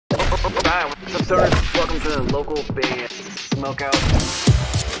Hi, what's up, stoners? Welcome to the local band Smokeout.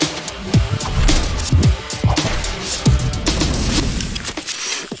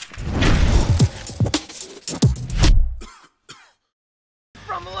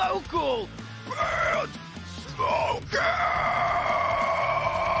 From local band Smokeout.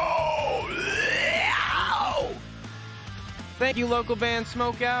 Thank you, local band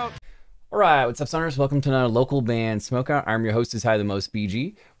Smokeout. All right, what's up, stoners? Welcome to another local band Smokeout. I'm your host, is High the Most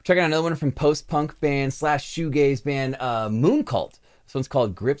BG. We're checking out another one from post-punk band slash shoegaze band Mooncult. This one's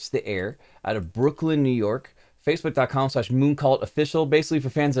called Grips the Air, out of Brooklyn, New York. Facebook.com/Mooncult official, basically for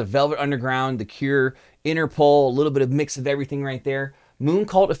fans of Velvet Underground, The Cure, Interpol, a little bit of mix of everything right there.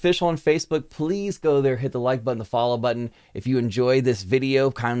 Mooncult official on Facebook. Please go there, hit the like button, the follow button. If you enjoy this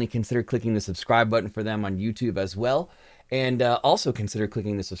video, kindly consider clicking the subscribe button for them on YouTube as well. And also consider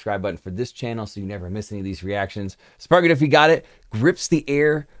clicking the subscribe button for this channel so you never miss any of these reactions. Spark it if you got it. Grips the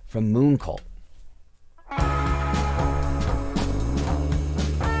Air from Mooncult.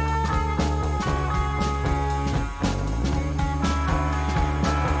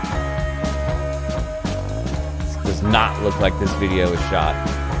 This does not look like this video was shot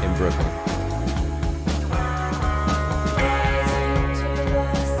in Brooklyn.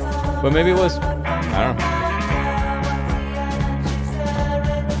 But maybe it was. I don't know.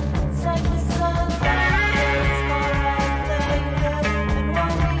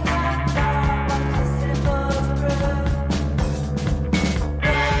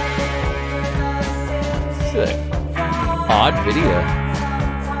 Odd video.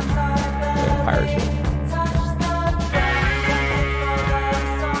 Yeah, pirate ship.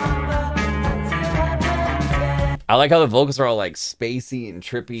 I like how the vocals are all like spacey and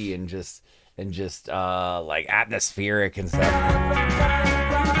trippy and just like atmospheric and stuff.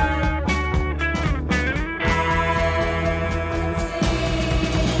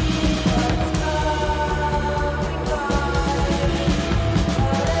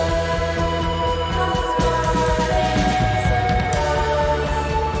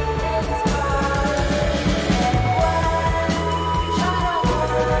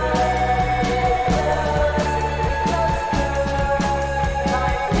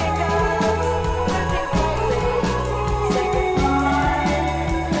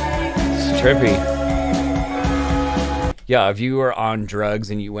 Trippy. Yeah, if you were on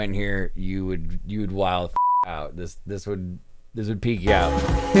drugs and you went here, you would wild out. This would peak you out.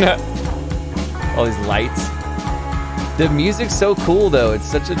 All these lights. The music's so cool though. It's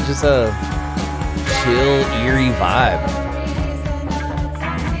such a just a chill, eerie vibe.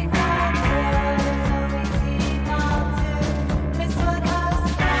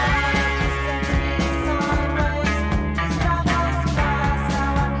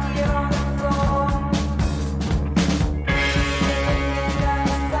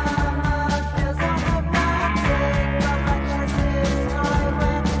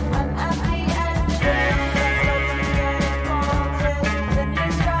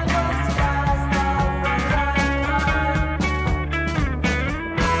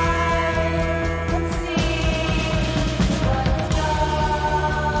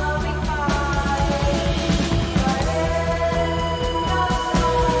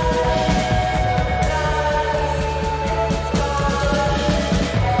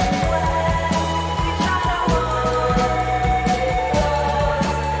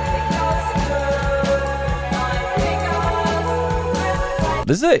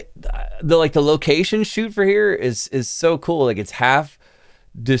 This is the location shoot for here is so cool. Like it's half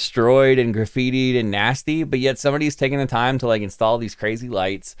destroyed and graffitied and nasty, but yet somebody's taking the time to like install these crazy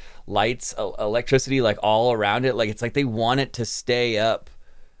lights, electricity like all around it. Like it's like they want it to stay up,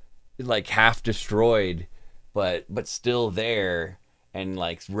 like half destroyed, but still there, and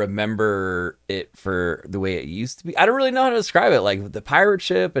like remember it for the way it used to be. I don't really know how to describe it. Like the pirate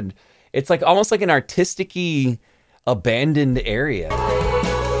ship, and it's like almost like an artistic-y abandoned area.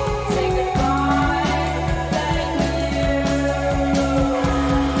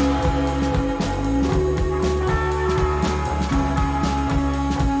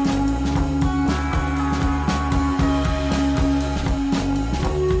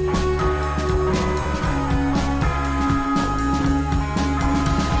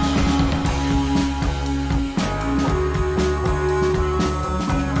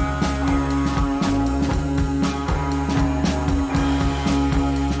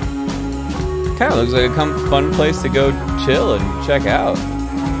 Kind of looks like a fun place to go chill and check out.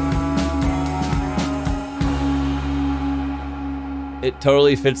 It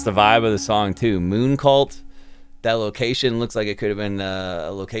totally fits the vibe of the song too. Mooncult. That location looks like it could have been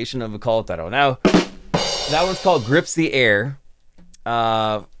a location of a cult. I don't know. That one's called Grips the Air.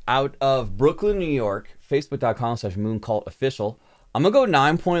 out of Brooklyn, New York, facebook.com/mooncultofficial. I'm going to go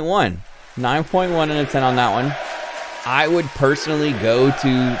 9.1. 9.1 out of 10 on that one. I would personally go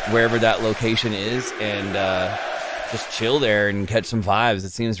to wherever that location is and just chill there and catch some vibes.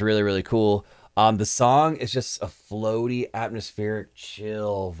 It seems really, really cool. The song is just a floaty, atmospheric,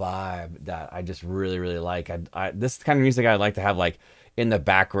 chill vibe that I just really, really like. This kind of music I'd like to have like in the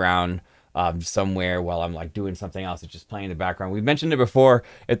background somewhere while I'm like doing something else. It's just playing in the background. We've mentioned it before.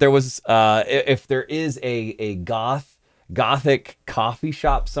 If there was, if there is a gothic coffee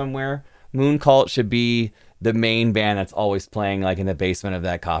shop somewhere, Mooncult should be the main band that's always playing like in the basement of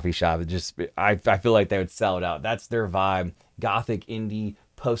that coffee shop. It just, I feel like they would sell it out. That's their vibe. Gothic, indie,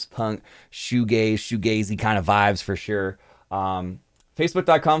 post-punk, shoegazy kind of vibes for sure.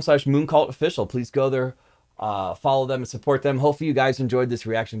 Facebook.com/mooncultofficial. Please go there, follow them and support them. Hopefully you guys enjoyed this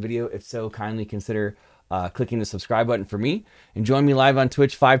reaction video. If so, kindly consider clicking the subscribe button for me. And join me live on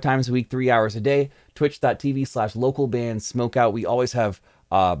Twitch 5 times a week, 3 hours a day. Twitch.tv/localbandsmokeout. We always have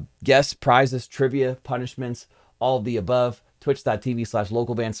guests, prizes, trivia, punishments, all of the above.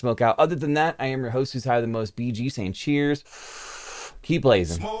 Twitch.tv/localbandsmokeout. Other than that, I am your host who's higher than most, BG, saying cheers. Keep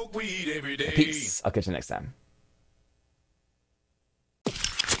blazing. Smoke weed every day. Peace. I'll catch you next time.